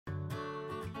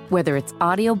Whether it's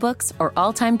audiobooks or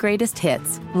all-time greatest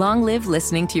hits, long live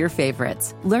listening to your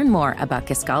favorites. Learn more about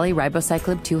Kisqali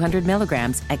Ribociclib 200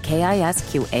 milligrams at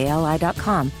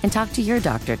KISQALI.com and talk to your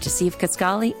doctor to see if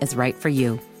Kisqali is right for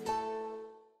you.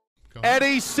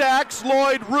 Eddie Sachs,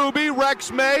 Lloyd Ruby,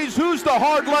 Rex Mays. Who's the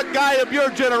hard luck guy of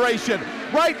your generation?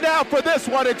 Right now for this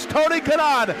one, it's Tony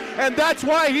Kanaan, and that's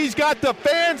why he's got the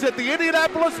fans at the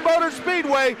Indianapolis Motor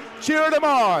Speedway cheering him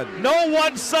on. No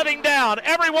one's sitting down.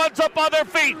 Everyone's up on their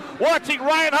feet, watching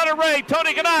Ryan Hunter-Reay,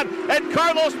 Tony Kanaan, and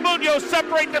Carlos Munoz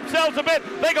separate themselves a bit.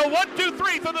 They go 1, 2,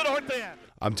 3 through the north end.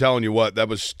 I'm telling you what, that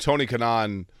was Tony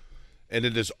Kanaan, and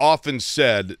it is often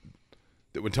said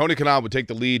that when Tony Kanaan would take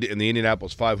the lead in the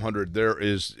Indianapolis 500, there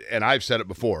is, and I've said it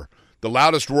before, the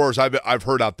loudest roars I've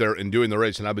heard out there in doing the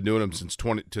race, and I've been doing them since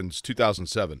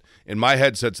 2007. In my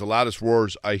headsets, the loudest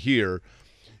roars I hear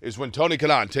is when Tony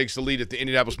Kanaan takes the lead at the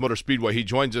Indianapolis Motor Speedway. He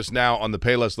joins us now on the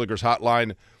Payless Liquors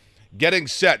hotline, getting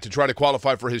set to try to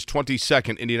qualify for his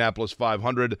 22nd Indianapolis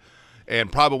 500,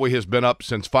 and probably has been up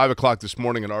since 5 o'clock this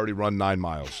morning and already run 9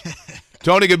 miles.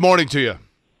 Tony, good morning to you.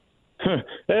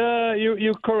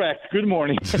 You're correct. Good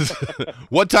morning.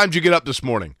 What time did you get up this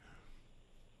morning?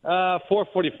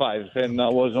 4:45, and I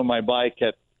was on my bike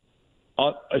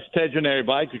on a stationary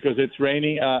bike because it's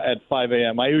raining at 5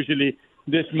 a.m. I usually,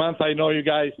 this month, I know you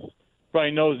guys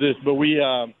probably knows this, but we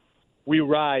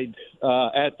ride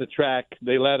at the track.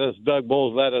 They let us, Doug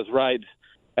Bowles let us ride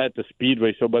at the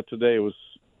speedway. So, but today was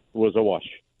a wash.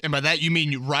 And by that you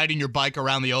mean you riding your bike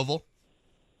around the oval?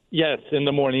 Yes, in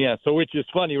the morning, yeah. So which is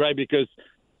funny, right? Because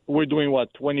we're doing,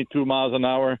 22 miles an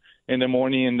hour in the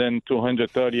morning and then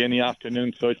 230 in the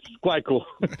afternoon. So it's quite cool.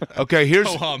 Okay,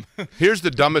 here's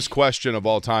the dumbest question of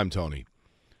all time, Tony.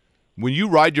 When you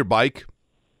ride your bike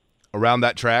around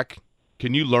that track,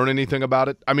 can you learn anything about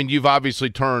it? I mean, you've obviously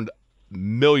turned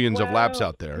millions of laps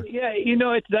out there. Yeah,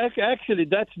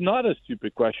 that's not a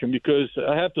stupid question because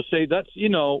I have to say that's,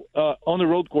 on the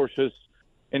road courses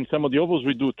in some of the ovals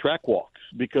we do track walks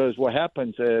because what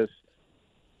happens is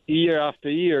year after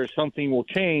year something will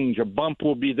change, a bump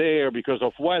will be there because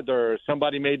of weather,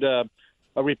 somebody made a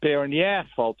repair in the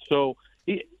asphalt. So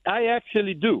I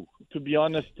actually do, to be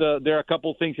honest. There are a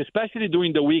couple things, especially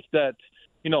during the week that,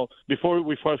 before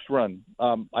we first run,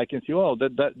 I can see,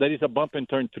 that is a bump in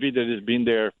turn 3 that has been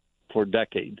there for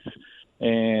decades.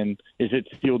 And is it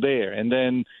still there? And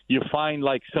then you find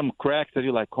like some cracks that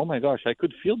you're like, oh my gosh, I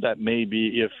could feel that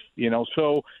maybe if,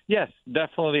 so yes,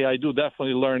 definitely. I do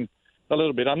definitely learn a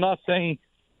little bit. I'm not saying,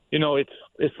 it's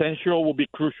essential, will be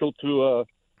crucial to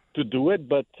do it.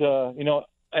 But,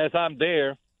 as I'm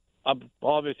there, I'm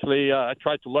obviously, I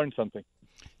try to learn something.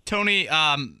 Tony,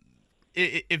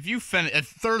 if you finished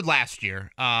third last year,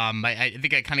 I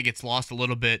think it kind of gets lost a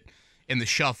little bit in the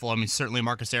shuffle. I mean, certainly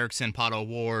Marcus Ericsson, Pato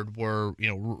Ward were,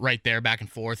 right there back and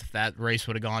forth. If that race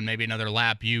would have gone maybe another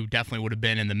lap, you definitely would have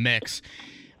been in the mix.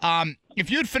 If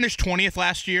you had finished 20th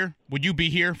last year, would you be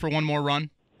here for one more run?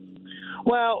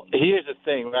 Well, here's the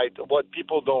thing, right? What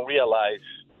people don't realize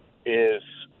is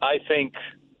I think,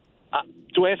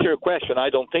 to answer your question,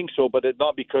 I don't think so, but it's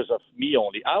not because of me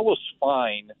only. I was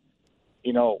fine,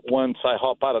 once I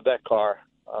hop out of that car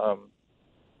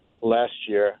last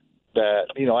year that,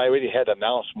 I already had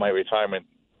announced my retirement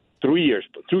 2 years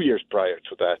prior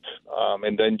to that.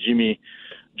 And then Jimmy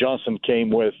Johnson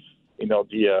came with,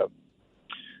 the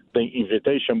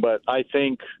invitation. But I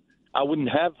think I wouldn't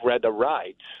have read the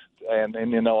ride. And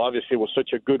obviously it was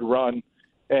such a good run.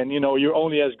 And, you're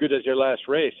only as good as your last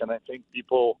race. And I think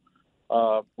people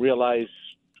Zach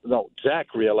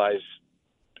realized,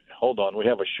 hold on, we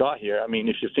have a shot here. I mean,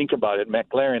 if you think about it,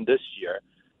 McLaren this year,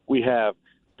 we have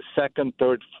the second,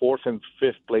 third, fourth, and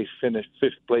fifth place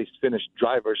finished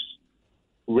drivers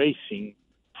racing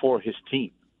for his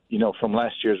team, from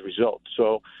last year's results.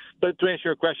 So, but to answer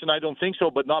your question, I don't think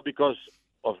so, but not because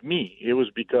of me. It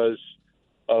was because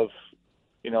of,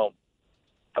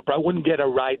 I probably wouldn't get a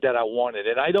ride that I wanted.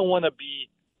 And I don't want to be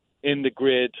in the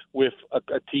grid with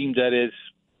a team that is,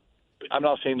 I'm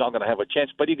not saying not going to have a chance,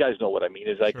 but you guys know what I mean.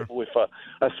 It's like with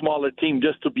a smaller team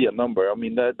just to be a number. I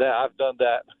mean, that I've done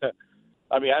that.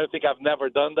 I mean, I don't think I've never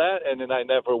done that, and then I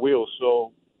never will.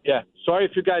 So, yeah, sorry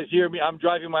if you guys hear me. I'm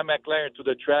driving my McLaren to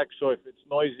the track, so if it's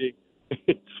noisy,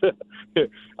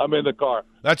 I'm in the car.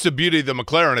 That's the beauty of the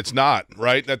McLaren. It's not,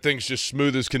 right? That thing's just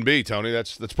smooth as can be, Tony.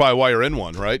 That's probably why you're in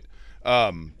one, right?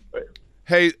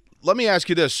 Hey, let me ask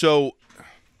you this. So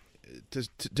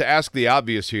to ask the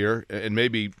obvious here, and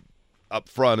maybe up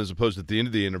front as opposed to at the end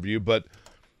of the interview, but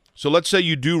so let's say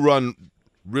you do run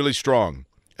really strong,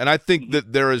 and I think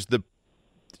that there is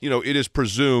it is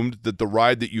presumed that the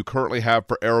ride that you currently have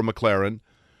for Arrow McLaren,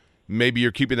 maybe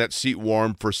you're keeping that seat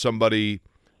warm for somebody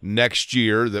next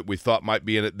year that we thought might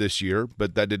be in it this year,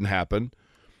 but that didn't happen.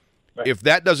 Right. If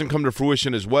that doesn't come to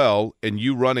fruition as well, and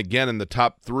you run again in the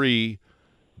top 3,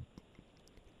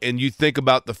 and you think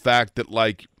about the fact that,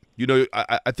 like, you know,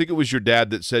 I think it was your dad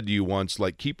that said to you once,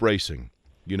 like, keep racing,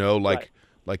 you know, like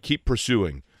keep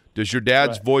pursuing. Does your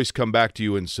dad's voice come back to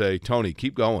you and say, Tony,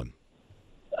 keep going?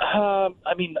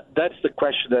 I mean, that's the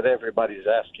question that everybody's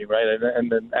asking, right?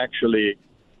 And then actually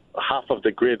half of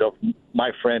the grid of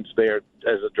my friends there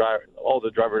as a driver, all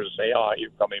the drivers say, oh, you're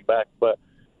coming back. But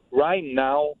right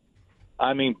now,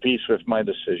 I'm in peace with my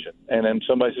decision. And then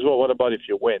somebody says, well, what about if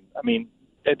you win? I mean,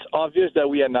 it's obvious that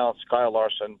we announced Kyle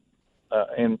Larson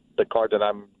in the car that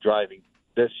I'm driving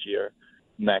this year,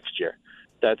 next year.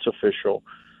 That's official.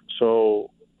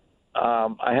 So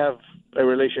I have a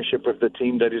relationship with the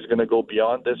team that is going to go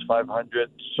beyond this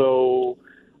 500. So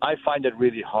I find it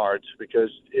really hard because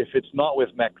if it's not with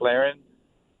McLaren,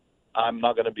 I'm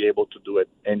not going to be able to do it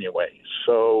anyway.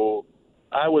 So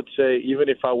I would say even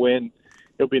if I win,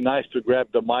 it'll be nice to grab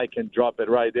the mic and drop it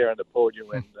right there on the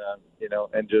podium and,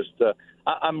 and just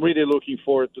I'm really looking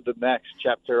forward to the next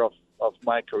chapter of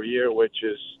my career, which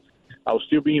is I'll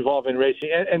still be involved in racing.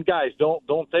 And guys,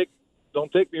 don't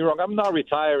take me wrong. I'm not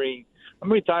retiring.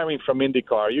 I'm retiring from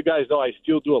IndyCar. You guys know I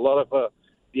still do a lot of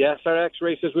the SRX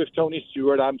races with Tony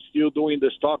Stewart. I'm still doing the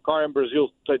stock car in Brazil.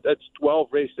 That's 12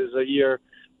 races a year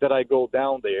that I go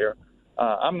down there.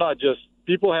 I'm not just –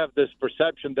 people have this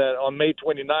perception that on May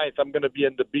 29th I'm going to be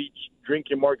in the beach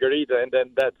drinking margarita and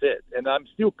then that's it. And I'm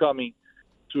still coming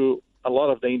to a lot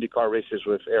of the IndyCar races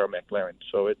with Aero McLaren.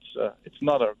 So it's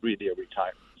not really a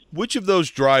retirement. Which of those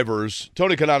drivers,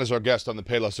 Tony Kanaan is our guest on the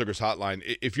Payless Liquors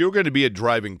Hotline. If you're going to be a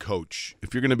driving coach,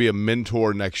 if you're going to be a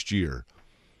mentor next year,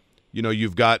 you know,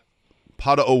 you've got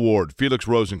Pato O'Ward, Felix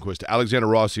Rosenqvist, Alexander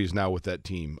Rossi is now with that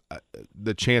team.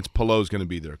 The Chance Palou is going to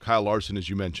be there. Kyle Larson, as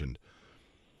you mentioned.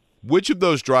 Which of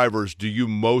those drivers do you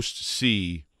most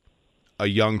see a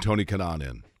young Tony Kanaan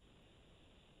in?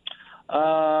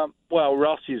 Well,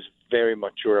 Rossi's very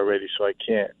mature already, so I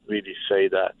can't really say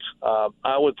that.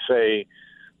 I would say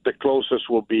the closest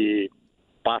will be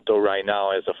Pato right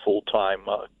now as a full-time.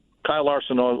 Kyle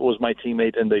Larson was my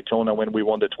teammate in Daytona when we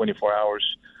won the 24 hours,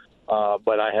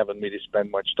 but I haven't really spent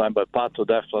much time. But Pato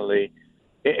definitely,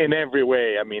 in every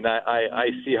way. I mean, I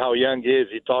see how young he is.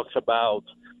 He talks about,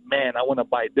 man, I want to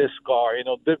buy this car. You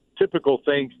know, the typical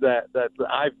things that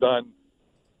I've done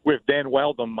with Dan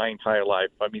Weldon my entire life.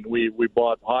 I mean, we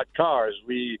bought hot cars.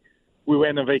 We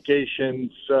went on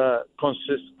vacations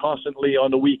constantly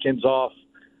on the weekends off.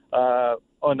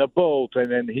 On a boat,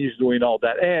 and then he's doing all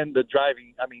that. And the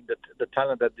driving, I mean, the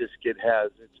talent that this kid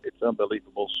has, it's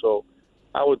unbelievable. So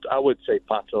I would say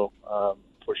Pato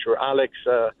for sure. Alex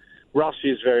Rossi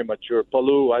is very mature.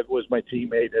 Palou was my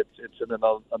teammate. It's in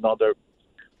another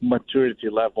maturity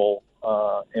level,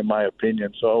 in my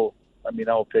opinion. So I mean,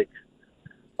 I'll pick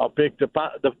the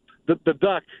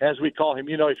duck, as we call him.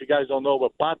 You know, if you guys don't know,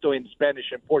 but Pato in Spanish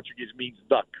and Portuguese means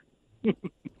duck.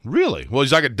 Really? Well,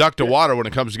 he's like a duck to water when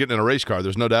it comes to getting in a race car.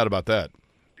 There's no doubt about that.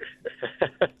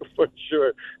 For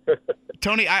sure.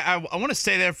 Tony, I want to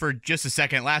stay there for just a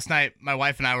second. Last night, my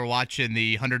wife and I were watching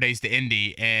the 100 Days to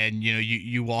Indy, and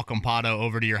you welcome Pato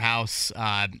over to your house.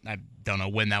 I don't know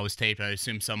when that was taped. I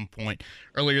assume some point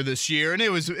earlier this year, and it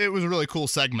was a really cool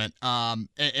segment. And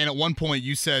at one point,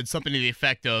 you said something to the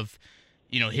effect of,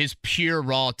 his pure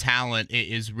raw talent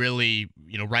is really,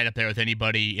 right up there with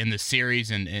anybody in the series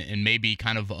and maybe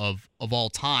kind of all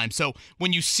time. So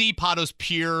when you see Pato's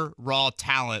pure raw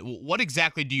talent, what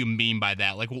exactly do you mean by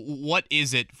that? Like, what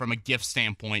is it from a gift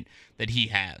standpoint that he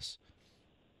has?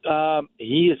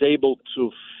 He is able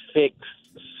to fix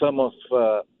some of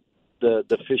the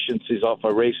deficiencies of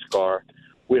a race car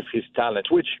with his talent,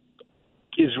 which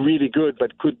is really good,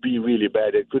 but could be really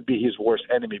bad. It could be his worst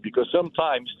enemy because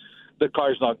sometimes the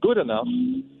car is not good enough,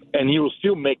 and he will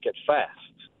still make it fast,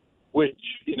 which,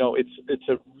 it's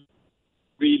a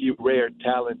really rare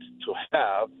talent to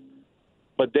have.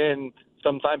 But then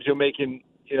sometimes you're making,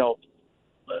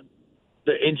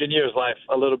 the engineer's life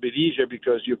a little bit easier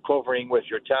because you're covering with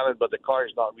your talent, but the car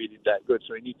is not really that good,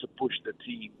 so you need to push the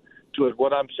team to it.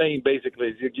 What I'm saying basically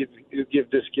is you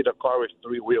give this kid a car with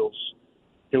 3 wheels,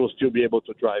 he will still be able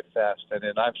to drive fast. And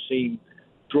then I've seen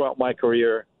throughout my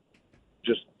career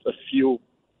just a few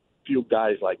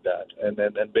guys like that, and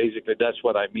basically that's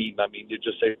what I mean. I mean, you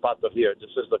just say, Pato, here, this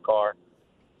is the car.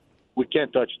 We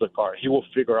can't touch the car. He will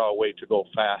figure out a way to go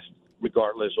fast,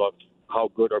 regardless of how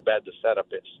good or bad the setup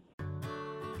is.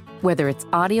 Whether it's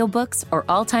audiobooks or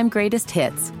all-time greatest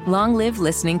hits, long live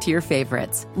listening to your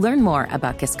favorites. Learn more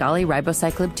about Kisqali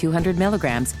Ribociclib 200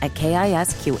 milligrams at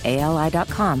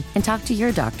KISQALI.com and talk to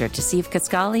your doctor to see if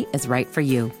Kisqali is right for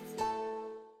you.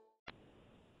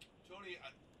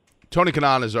 Tony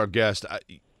Kanaan is our guest.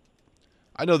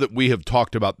 I know that we have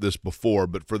talked about this before,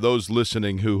 but for those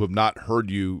listening who have not heard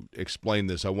you explain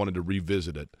this, I wanted to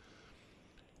revisit it.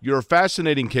 You're a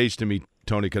fascinating case to me,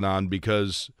 Tony Kanaan,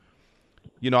 because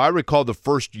I recall the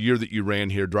first year that you ran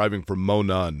here driving for Mo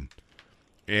Nunn,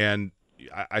 and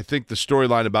I think the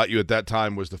storyline about you at that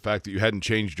time was the fact that you hadn't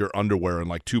changed your underwear in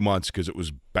like 2 months because it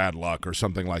was bad luck or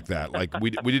something like that. Like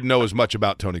we didn't know as much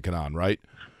about Tony Kanaan, right?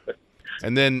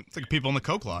 And then it's like people in the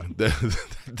Coke line.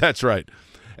 That's right.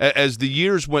 As the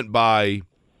years went by,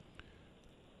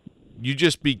 you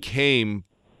just became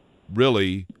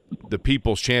really the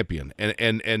people's champion,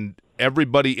 and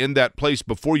everybody in that place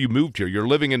before you moved here. You're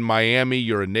living in Miami.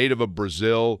 You're a native of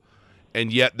Brazil,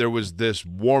 and yet there was this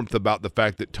warmth about the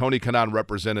fact that Tony Kanaan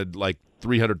represented like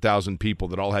 300,000 people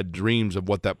that all had dreams of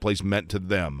what that place meant to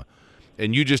them,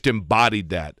 and you just embodied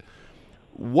that.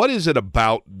 What is it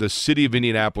about the city of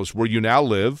Indianapolis, where you now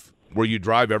live, where you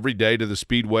drive every day to the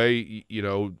Speedway,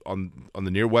 on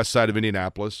the near west side of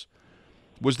Indianapolis?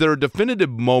 Was there a definitive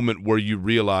moment where you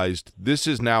realized this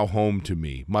is now home to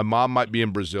me? My mom might be in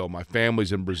Brazil, my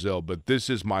family's in Brazil, but this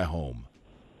is my home.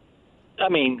 I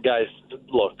mean, guys,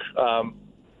 look,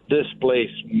 this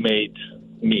place made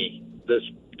me.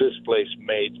 This place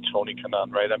made Tony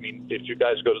Kanaan, right? I mean, if you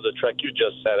guys go to the track, you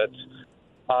just said it.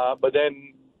 But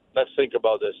then let's think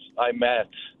about this. I met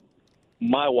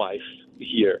my wife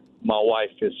here. My wife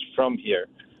is from here.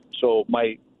 So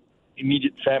my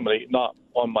immediate family, not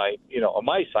on my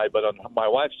side, but on my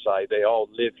wife's side, they all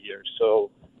live here.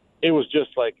 So it was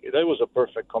just like, it was a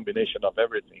perfect combination of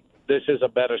everything. This is a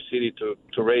better city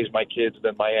to raise my kids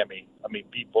than Miami. I mean,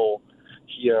 people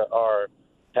here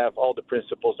have all the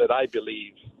principles that I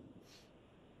believe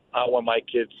I want my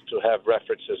kids to have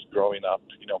references growing up.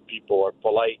 People are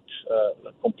polite,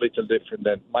 completely different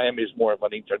than Miami is more of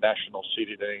an international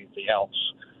city than anything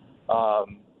else.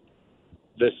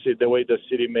 The way the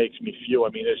city makes me feel, I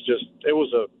mean, it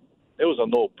was a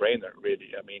no-brainer,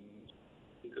 really. I mean,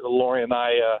 Lori and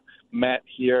I met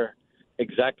here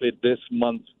exactly this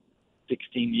month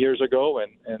 16 years ago,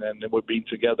 and we've been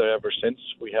together ever since.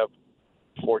 We have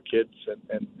 4 kids,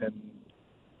 and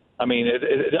I mean,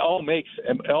 it all made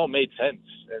sense,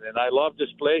 and I love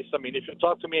this place. I mean, if you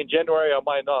talk to me in January, I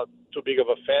might not too big of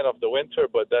a fan of the winter,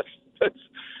 but that's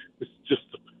it's just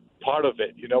part of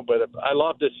it, But I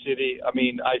love this city. I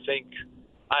mean, I think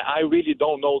I really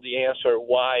don't know the answer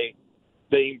why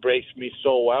they embrace me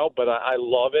so well, but I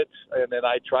love it, and then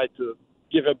I try to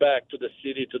give it back to the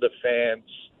city, to the fans,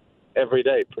 every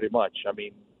day, pretty much. I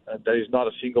mean, there is not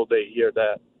a single day here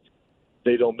that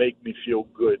they don't make me feel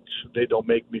good. They don't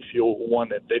make me feel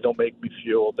wanted. They don't make me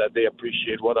feel that they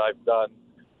appreciate what I've done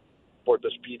for the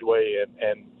Speedway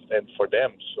and for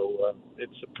them. So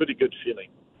it's a pretty good feeling.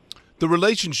 The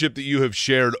relationship that you have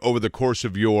shared over the course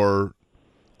of your,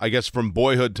 I guess, from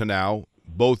boyhood to now,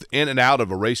 both in and out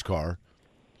of a race car,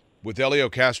 with Helio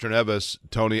Castroneves,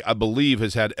 Tony, I believe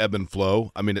has had ebb and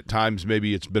flow. I mean, at times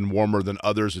maybe it's been warmer than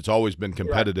others. It's always been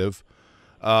competitive.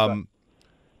 Right.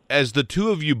 As the two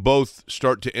of you both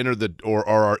start to enter or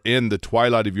are in the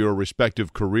twilight of your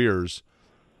respective careers,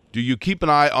 do you keep an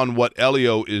eye on what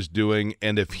Helio is doing?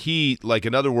 And if he, like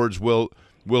in other words, will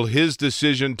his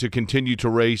decision to continue to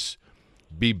race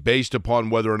be based upon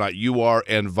whether or not you are,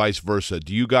 and vice versa?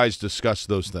 Do you guys discuss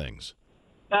those things?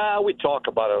 We talk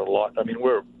about it a lot. I mean,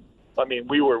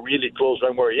 we were really close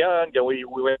when we were young, and we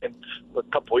went a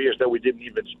couple of years that we didn't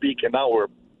even speak, and now we're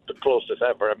the closest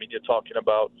ever. I mean, you're talking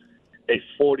about a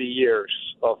 40 years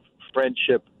of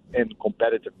friendship and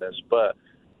competitiveness. But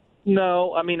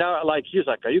no, I mean, he's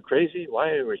like, are you crazy?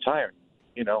 Why are you retiring?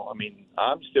 I mean,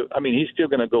 he's still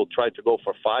going to try to go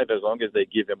for 5 as long as they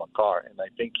give him a car, and I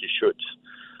think he should.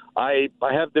 I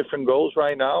have different goals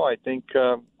right now. I think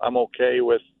I'm okay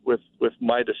with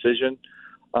my decision.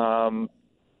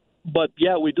 But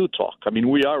yeah, we do talk. I mean,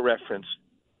 we are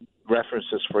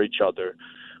references for each other,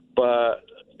 but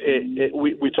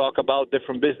we talk about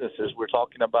different businesses. We're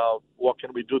talking about what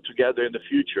can we do together in the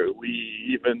future. We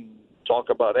even talk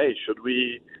about, hey, should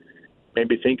we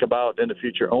maybe think about in the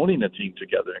future owning a team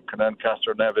together, Kanaan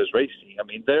Castroneves Racing. I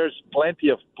mean, there's plenty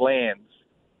of plans.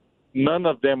 None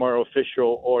of them are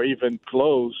official or even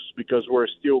close because we're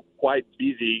still quite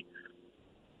busy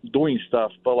doing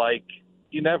stuff. But,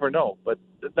 you never know. But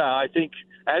no, I think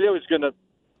Helio is going to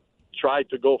try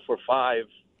to go for 5,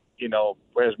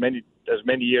 for as many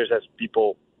years as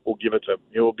people will give it to him.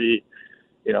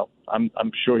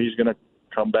 I'm sure he's going to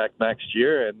come back next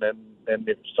year, and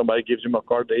if somebody gives him a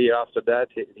card the year after that,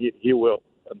 he will.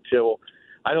 Until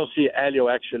I don't see Elio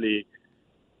actually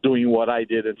doing what I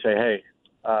did and say, hey,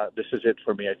 this is it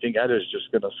for me. I think Elio's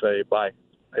just going to say bye,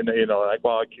 and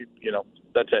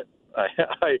that's it.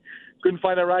 I couldn't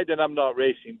find a ride, and I'm not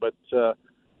racing. But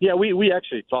we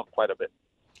actually talked quite a bit.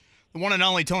 The one and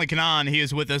only Tony Kanaan, he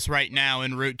is with us right now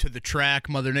en route to the track.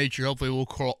 Mother Nature hopefully will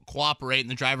cooperate, and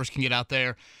the drivers can get out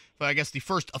there for, I guess, the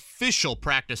first official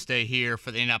practice day here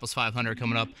for the Indianapolis 500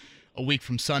 coming up a week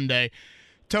from Sunday.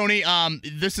 Tony,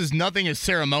 this is nothing as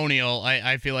ceremonial,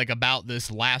 I feel like, about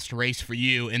this last race for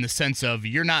you, in the sense of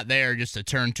you're not there just to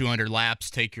turn 200 laps,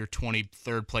 take your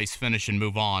 23rd place finish, and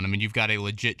move on. I mean, you've got a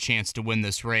legit chance to win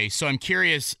this race. So I'm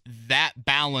curious, that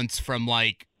balance from,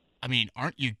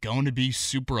 aren't you going to be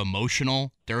super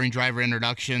emotional during driver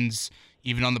introductions,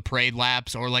 even on the parade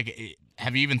laps? Or,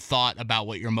 have you even thought about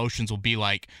what your emotions will be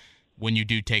like when you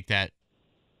do take that,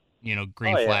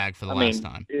 green flag for the last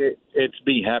time? It's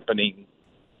been happening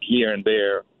here and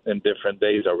there in different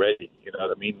days already. You know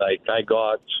what I mean? I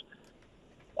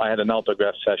had an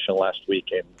autograph session last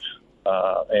weekend,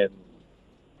 and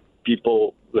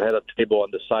people who had a table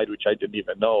on the side, which I didn't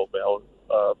even know,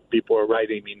 people were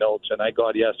writing me notes, and I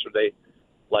got yesterday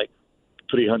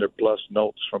 300 plus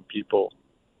notes from people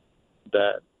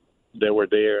that they were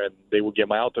there and they would get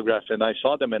my autograph, and I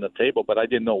saw them in a table, but I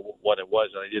didn't know what it was,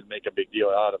 and I didn't make a big deal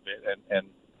out of it, and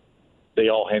they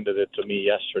all handed it to me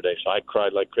yesterday. So I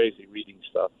cried like crazy reading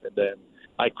stuff, and then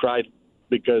I cried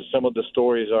because some of the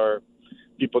stories are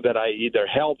people that I either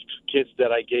helped, kids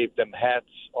that I gave them hats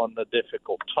on a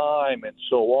difficult time and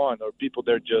so on, or people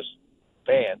that are just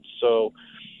fans. So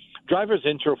driver's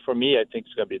intro for me, I think,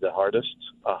 is going to be the hardest,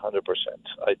 100%.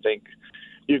 I think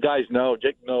you guys know,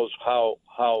 Jake knows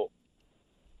how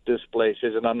this place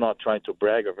is, and I'm not trying to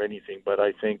brag or anything, but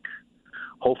I think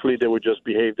hopefully they would just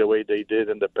behave the way they did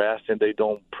in the past and they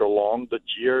don't prolong the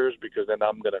cheers, because then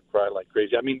I'm going to cry like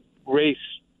crazy. I mean, race,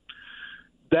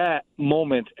 that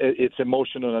moment, it's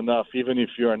emotional enough, even if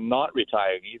you're not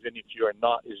retiring, even if you're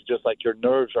not, it's just like your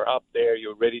nerves are up there,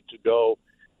 you're ready to go.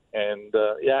 And,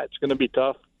 it's going to be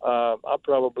tough. I'm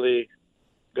probably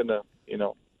going to,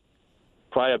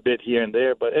 cry a bit here and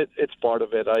there, but it's part of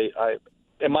it.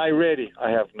 Am I ready? I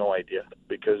have no idea,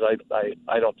 because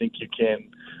I don't think you can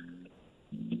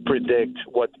predict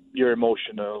what your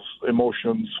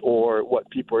emotions or what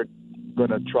people are going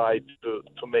to try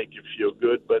to make you feel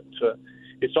good. But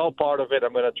it's all part of it.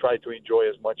 I'm going to try to enjoy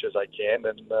as much as I can.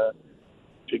 And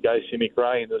if you guys see me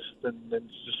crying, then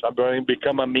I'm going to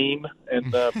become a meme,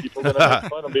 and people are going to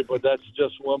make fun of me. But that's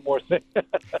just one more thing.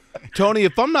 Tony,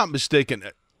 if I'm not mistaken,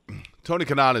 Tony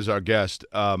Kanaan is our guest.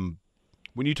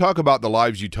 When you talk about the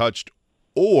lives you touched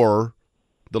or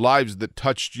the lives that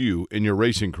touched you in your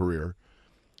racing career,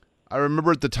 I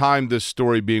remember at the time this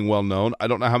story being well known. I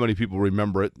don't know how many people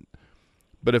remember it,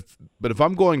 but if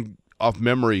I'm going off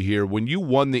memory here, when you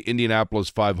won the Indianapolis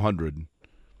 500,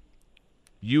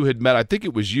 you had met, I think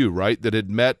it was you, right, that had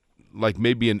met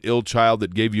maybe an ill child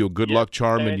that gave you a good luck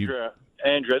charm. Andrea,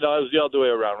 no, it was the other way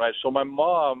around, right? So my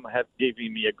mom had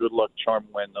given me a good luck charm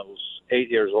when I was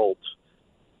 8 years old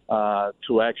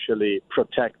to actually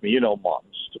protect me.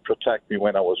 Moms, to protect me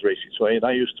when I was racing. So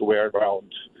I used to wear it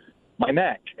around my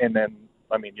neck. And then,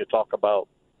 you talk about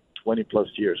 20-plus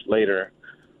years later,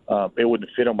 it wouldn't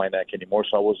fit on my neck anymore,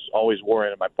 so I was always wearing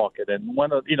it in my pocket. And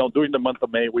during the month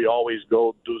of May, we always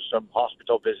go do some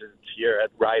hospital visits here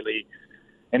at Riley.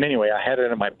 And anyway, I had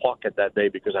it in my pocket that day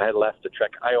because I had left the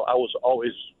track. I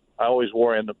always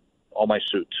wore it on my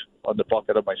suit, on the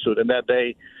pocket of my suit. And that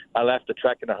day, I left the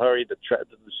track in a hurry. The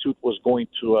suit was going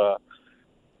to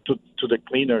the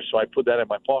cleaner, so I put that in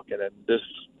my pocket. And this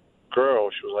girl,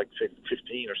 she was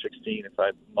 15 or 16, if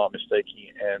I'm not mistaken,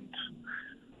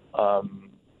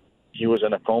 and he was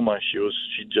in a coma.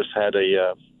 She just had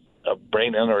a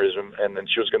brain aneurysm, and then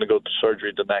she was going to go to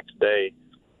surgery the next day.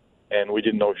 And we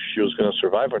didn't know if she was going to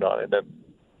survive or not. And then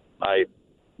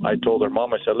I told her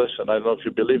mom, I said, listen, I don't know if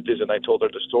you believe this. And I told her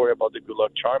the story about the good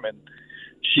luck charm, and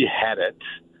she had it.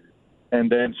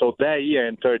 And then so that year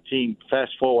in 13,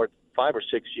 fast forward 5 or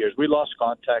 6 years, we lost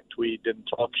contact. We didn't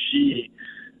talk. She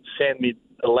sent me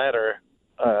a letter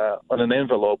on an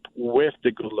envelope with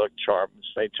the good luck charm.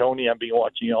 Say, Tony, I've been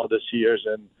watching you all these years,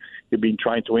 and you've been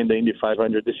trying to win the Indy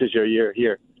 500. This is your year.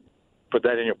 Here, put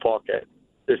that in your pocket.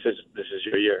 This is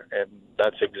your year, and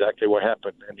that's exactly what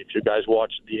happened. And if you guys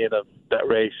watched the end of that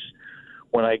race,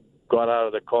 when I got out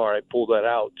of the car, I pulled that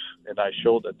out and I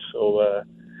showed it. So,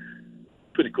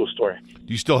 pretty cool story.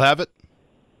 Do you still have it?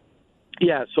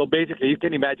 Yeah. So basically, you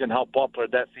can imagine how popular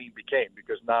that thing became,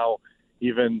 because now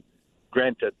even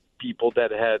granted, people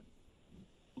that had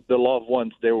the loved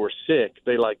ones, they were sick.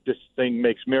 They like, this thing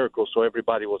makes miracles, so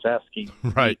everybody was asking.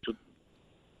 Right.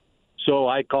 So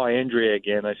I call Andrea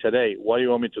again. I said, hey, what do you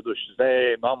want me to do? She said,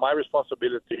 hey, not my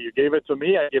responsibility. You gave it to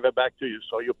me, I give it back to you.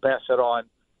 So you pass it on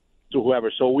to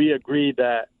whoever. So we agreed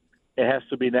that it has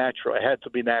to be natural. It had to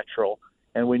be natural,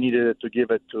 and we needed it to give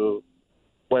it to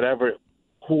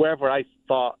whoever I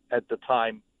thought at the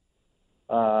time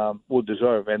would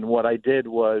deserve. And what I did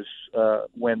was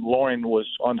when Lauren was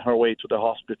on her way to the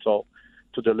hospital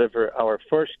to deliver our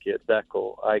first kid,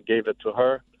 Deco, I gave it to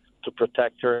her to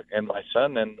protect her and my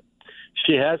son, and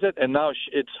she has it, and now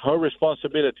it's her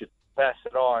responsibility to pass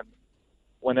it on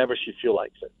whenever she feels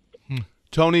like it.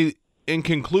 Tony, in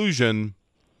conclusion,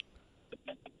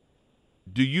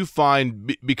 do you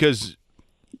find, because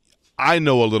I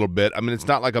know a little bit, I mean, it's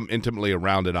not like I'm intimately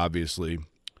around it, obviously,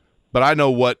 but I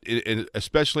know what,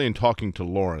 especially in talking to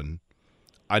Lauren,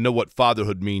 I know what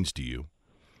fatherhood means to you.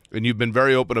 And you've been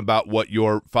very open about what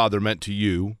your father meant to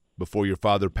you before your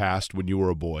father passed when you were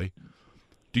a boy.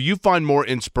 Do you find more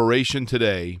inspiration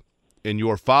today in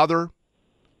your father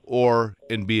or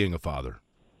in being a father?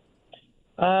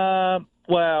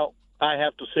 Well, I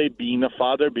have to say being a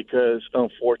father, because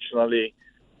unfortunately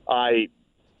I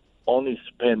only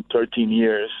spent 13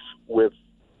 years with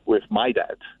my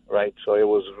dad, right? So it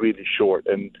was really short.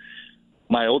 And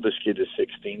my oldest kid is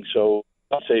 16, so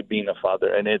I'll say being a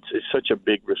father. And it's such a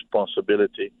big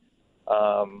responsibility,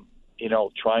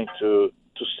 trying to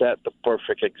set the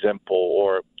perfect example,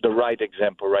 or the right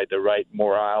example, right? The right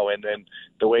morale, and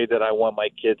the way that I want my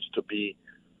kids to be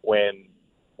when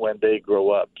they grow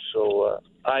up. So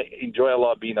I enjoy a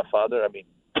lot being a father. I mean,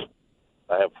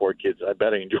 I have 4 kids. I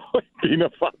better enjoy being a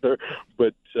father.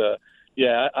 But,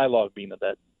 I love being a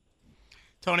dad.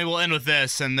 Tony, we'll end with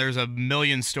this, and there's a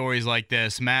million stories like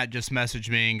this. Matt just messaged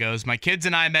me and goes, my kids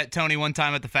and I met Tony one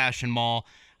time at the Fashion Mall.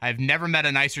 I've never met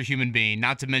a nicer human being,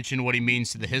 not to mention what he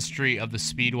means to the history of the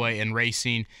Speedway and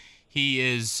racing. He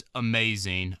is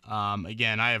amazing.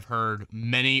 Again, I have heard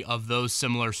many of those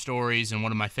similar stories, and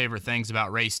one of my favorite things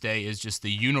about race day is just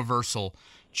the universal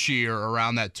cheer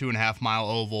around that 2.5-mile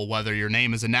oval, whether your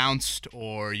name is announced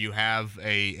or you have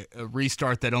a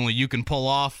restart that only you can pull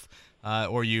off,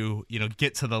 or you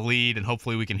get to the lead, and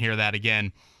hopefully we can hear that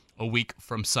again a week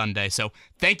from Sunday. So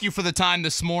thank you for the time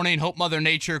this morning. Hope Mother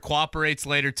Nature cooperates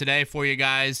later today for you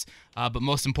guys, but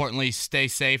most importantly, stay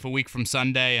safe a week from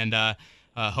Sunday, and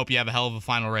hope you have a hell of a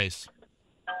final race.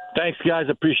 Thanks, guys.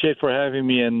 Appreciate for having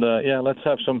me, and let's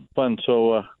have some fun.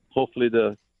 So hopefully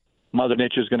the Mother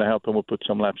Nature is going to help, and we'll put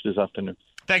some laps this afternoon.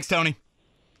 Thanks, Tony.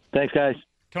 Thanks, guys.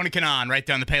 Tony Kanaan, right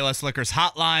there on the Payless Liquors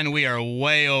hotline. We are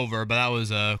way over, but that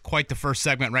was quite the first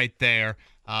segment right there.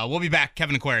 We'll be back.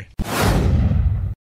 Kevin and Query.